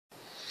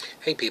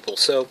Hey people,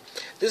 so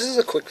this is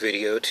a quick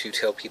video to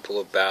tell people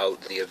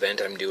about the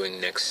event I'm doing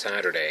next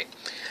Saturday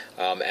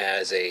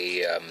as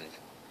a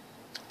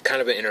kind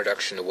of an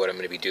introduction to what I'm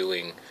going to be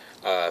doing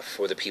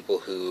for the people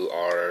who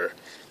are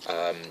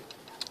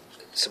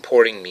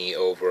supporting me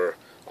over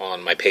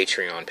on my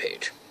Patreon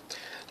page.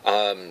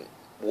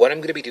 What I'm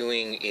going to be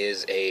doing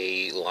is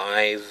a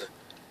live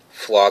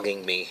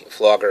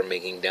Flogger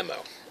making demo.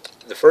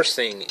 The first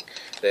thing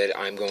that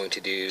I'm going to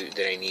do,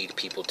 that I need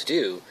people to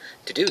do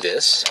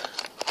this,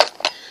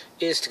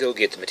 is to go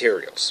get the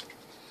materials.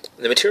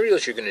 The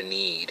materials you're going to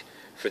need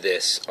for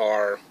this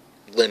are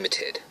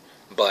limited,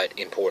 but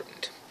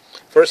important.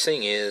 First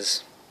thing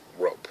is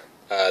rope.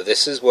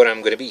 This is what I'm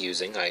going to be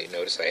using. I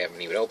notice I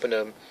haven't even opened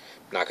them.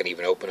 I'm not going to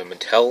even open them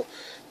until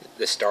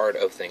the start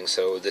of things,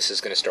 so this is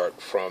going to start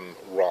from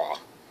raw.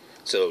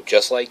 So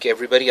just like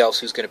everybody else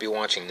who's going to be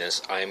watching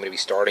this, I'm going to be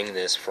starting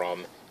this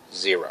from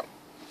zero.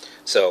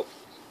 So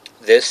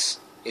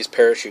this is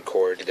parachute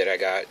cord that I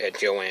got at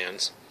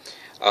Joann's.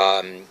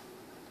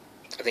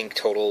 I think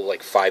total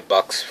like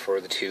 $5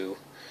 for the two.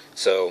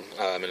 So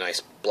a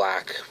nice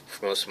black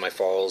for most of my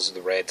falls.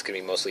 The red's going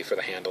to be mostly for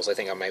the handles. I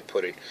think I might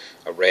put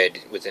a red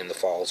within the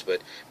falls,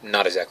 but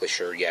not exactly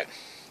sure yet.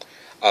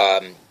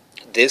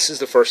 This is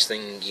the first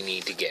thing you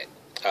need to get.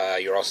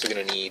 You're also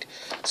going to need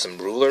some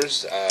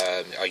rulers.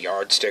 A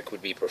yardstick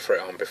would be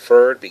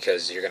preferred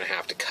because you're going to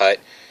have to cut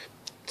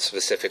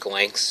specific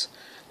lengths.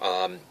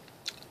 A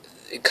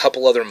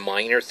couple other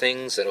minor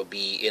things that'll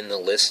be in the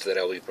list that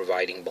I'll be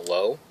providing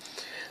below.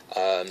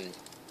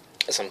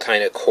 Some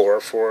kind of core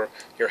for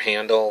your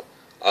handle,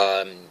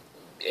 and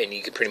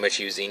you can pretty much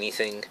use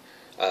anything.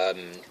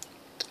 Most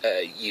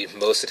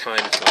of the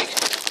time,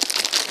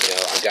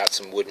 I've got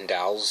some wooden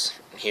dowels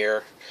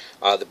here.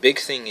 The big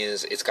thing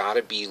is it's got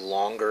to be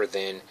longer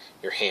than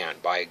your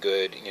hand by a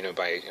good,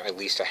 by at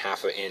least a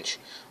half an inch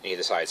on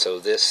either side. So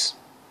this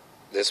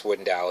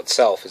wooden dowel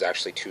itself is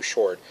actually too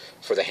short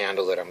for the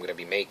handle that I'm going to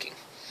be making.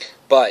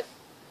 But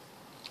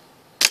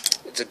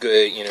it's a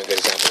good, good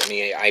example. I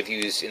mean, I've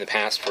used, in the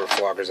past for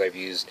floggers, I've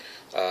used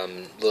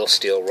little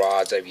steel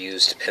rods, I've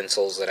used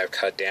pencils that I've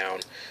cut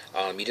down.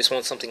 You just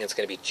want something that's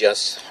going to be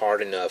just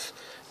hard enough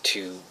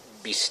to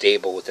be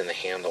stable within the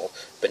handle,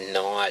 but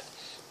not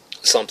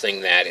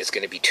something that is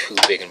going to be too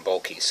big and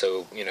bulky.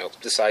 So,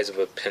 the size of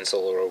a pencil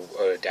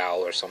or a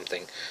dowel or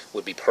something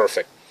would be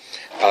perfect.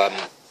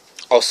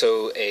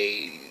 Also,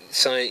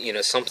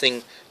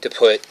 something to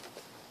put,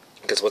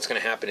 because what's going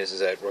to happen is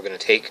that we're going to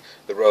take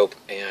the rope,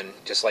 and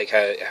just like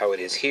how it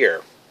is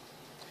here,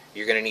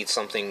 you're going to need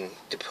something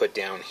to put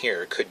down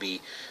here. It could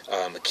be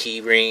a key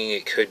ring.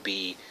 It could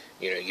be,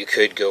 you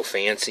could go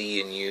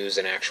fancy and use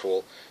an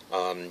actual,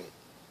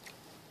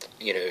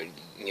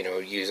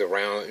 use a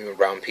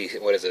round piece.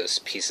 What is this?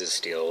 Piece of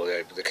steel,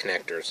 the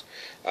connectors.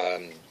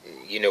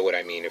 You know what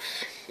I mean.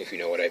 If you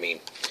know what I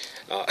mean.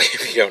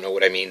 If you don't know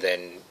what I mean,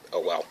 then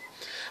oh well.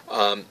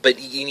 But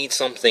you need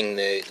something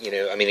that,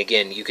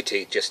 again, you could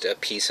take just a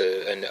piece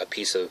of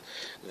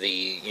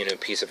the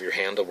piece of your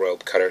handle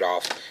rope, cut it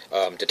off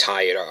to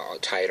tie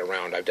it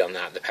around. I've done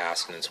that in the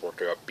past and it's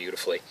worked out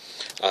beautifully.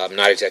 I'm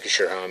not exactly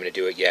sure how I'm going to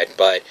do it yet,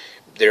 but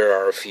there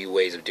are a few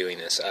ways of doing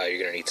this. You're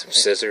going to need some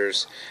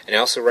scissors, and I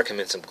also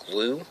recommend some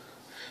glue,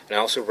 and I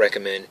also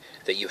recommend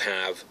that you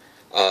have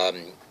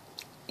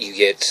you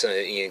get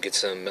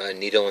some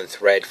needle and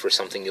thread for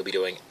something you'll be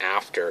doing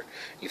after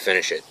you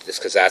finish it, just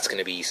because that's going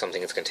to be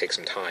something that's going to take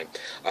some time.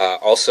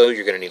 Also,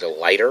 you're going to need a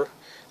lighter.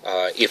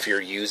 If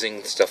you're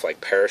using stuff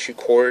like parachute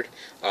cord,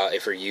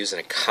 if you're using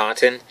a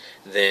cotton,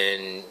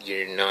 then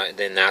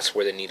that's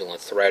where the needle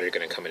and thread are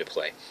going to come into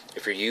play.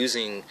 If you're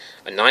using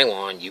a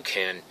nylon, you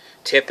can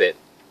tip it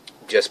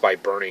just by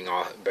burning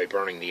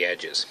the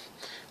edges,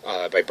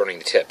 by burning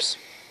the tips.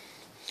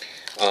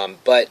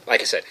 But like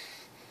I said,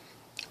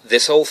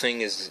 this whole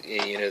thing is,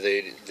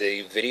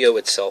 the video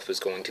itself is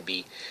going to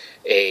be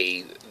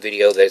a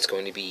video that's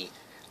going to be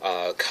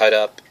cut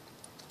up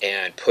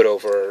and put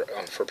over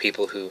for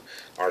people who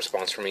are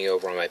sponsoring me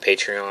over on my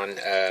Patreon.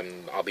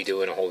 I'll be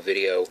doing a whole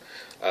video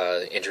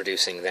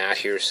introducing that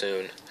here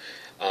soon.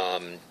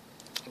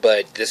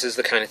 But this is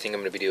the kind of thing I'm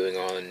going to be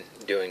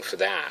doing for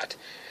that.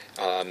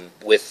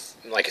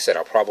 Like I said,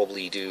 I'll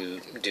probably do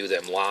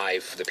them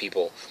live for the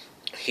people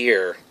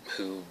here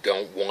who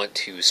don't want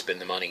to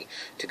spend the money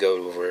to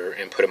go over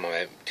and put them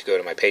on to go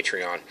to my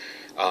Patreon,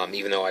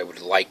 even though I would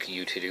like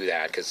you to do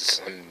that,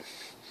 because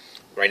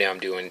right now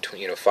I'm doing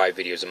 5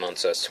 videos a month,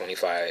 so that's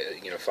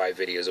 25. 5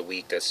 videos a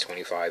week, that's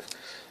 25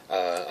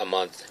 a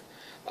month.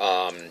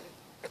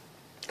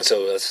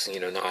 So that's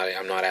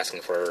I'm not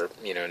asking for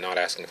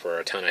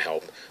a ton of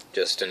help,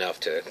 just enough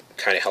to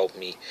kind of help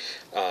me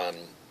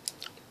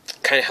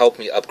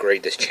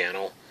upgrade this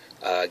channel,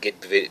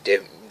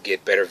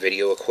 get better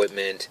video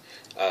equipment,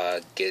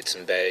 get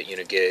some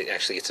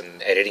get some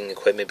editing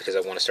equipment, because I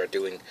want to start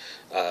doing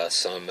I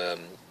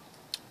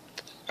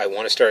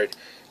want to start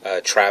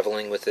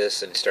traveling with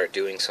this and start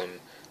doing some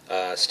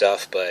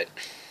stuff, but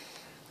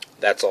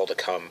that's all to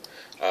come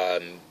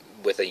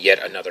with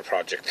yet another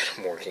project that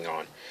I'm working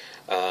on.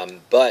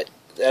 But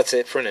that's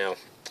it for now.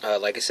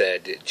 like I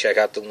said, check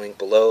out the link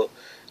below.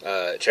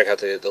 Check out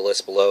the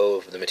list below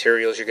of the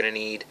materials you're going to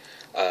need.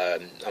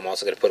 I'm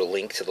also going to put a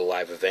link to the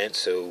live event,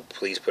 so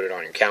please put it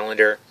on your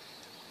calendar.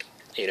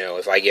 You know,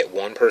 if I get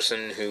one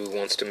person who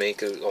wants to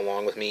make it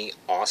along with me,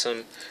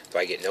 awesome. If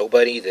I get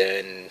nobody,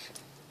 then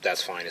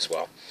that's fine as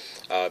well.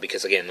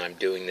 Because, again, I'm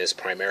doing this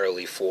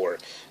primarily for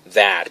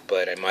that,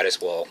 but I might as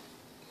well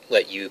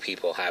let you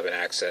people have an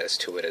access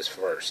to it as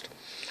first.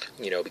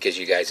 You know, because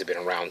you guys have been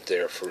around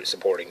there for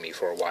supporting me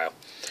for a while.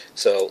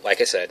 So, like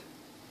I said,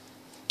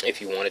 if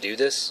you want to do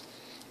this,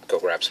 go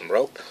grab some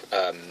rope.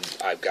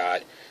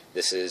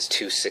 This is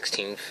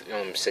 16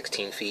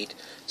 feet,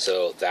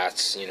 so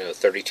that's,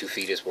 32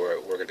 feet is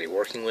where we're going to be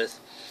working with.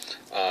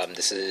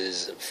 This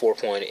is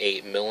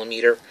 4.8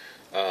 millimeter.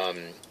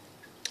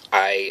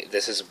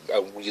 This is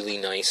a really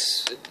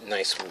nice,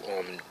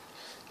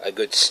 a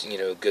good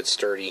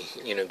sturdy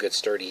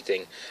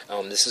thing.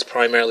 This is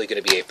primarily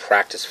going to be a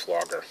practice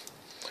flogger,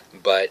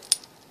 but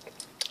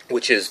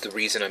which is the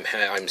reason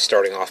I'm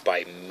starting off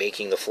by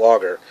making the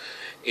flogger,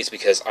 is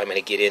because I'm going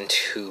to get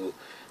into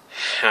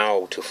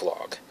how to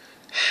flog,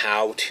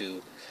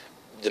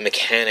 the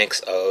mechanics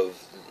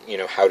of,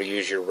 how to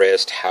use your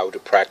wrist, how to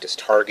practice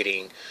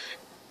targeting,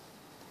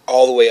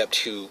 all the way up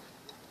to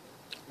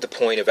the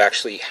point of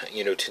actually,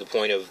 to the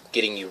point of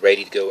getting you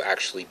ready to go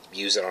actually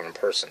use it on a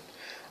person.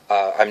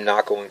 I'm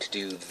not going to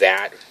do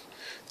that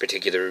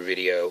particular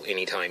video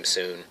anytime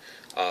soon,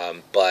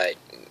 but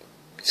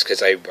it's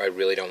because I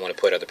really don't want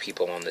to put other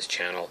people on this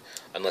channel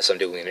unless I'm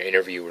doing an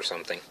interview or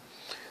something.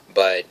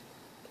 But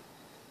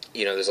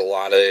there's a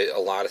lot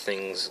of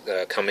things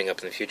coming up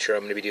in the future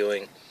I'm going to be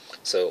doing.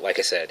 So, like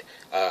I said,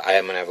 I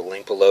am going to have a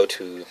link below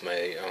to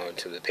my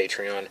to the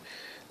Patreon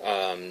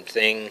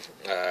thing.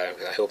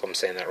 I hope I'm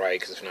saying that right,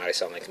 because if not, I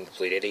sound like a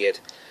complete idiot,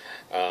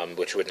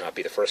 which would not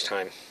be the first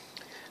time.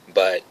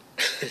 But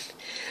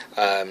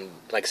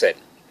like I said,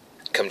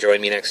 come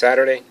join me next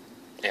Saturday,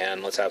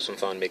 and let's have some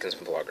fun making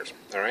some vloggers.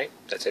 Alright,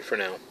 that's it for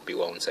now. Be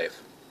well and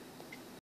safe.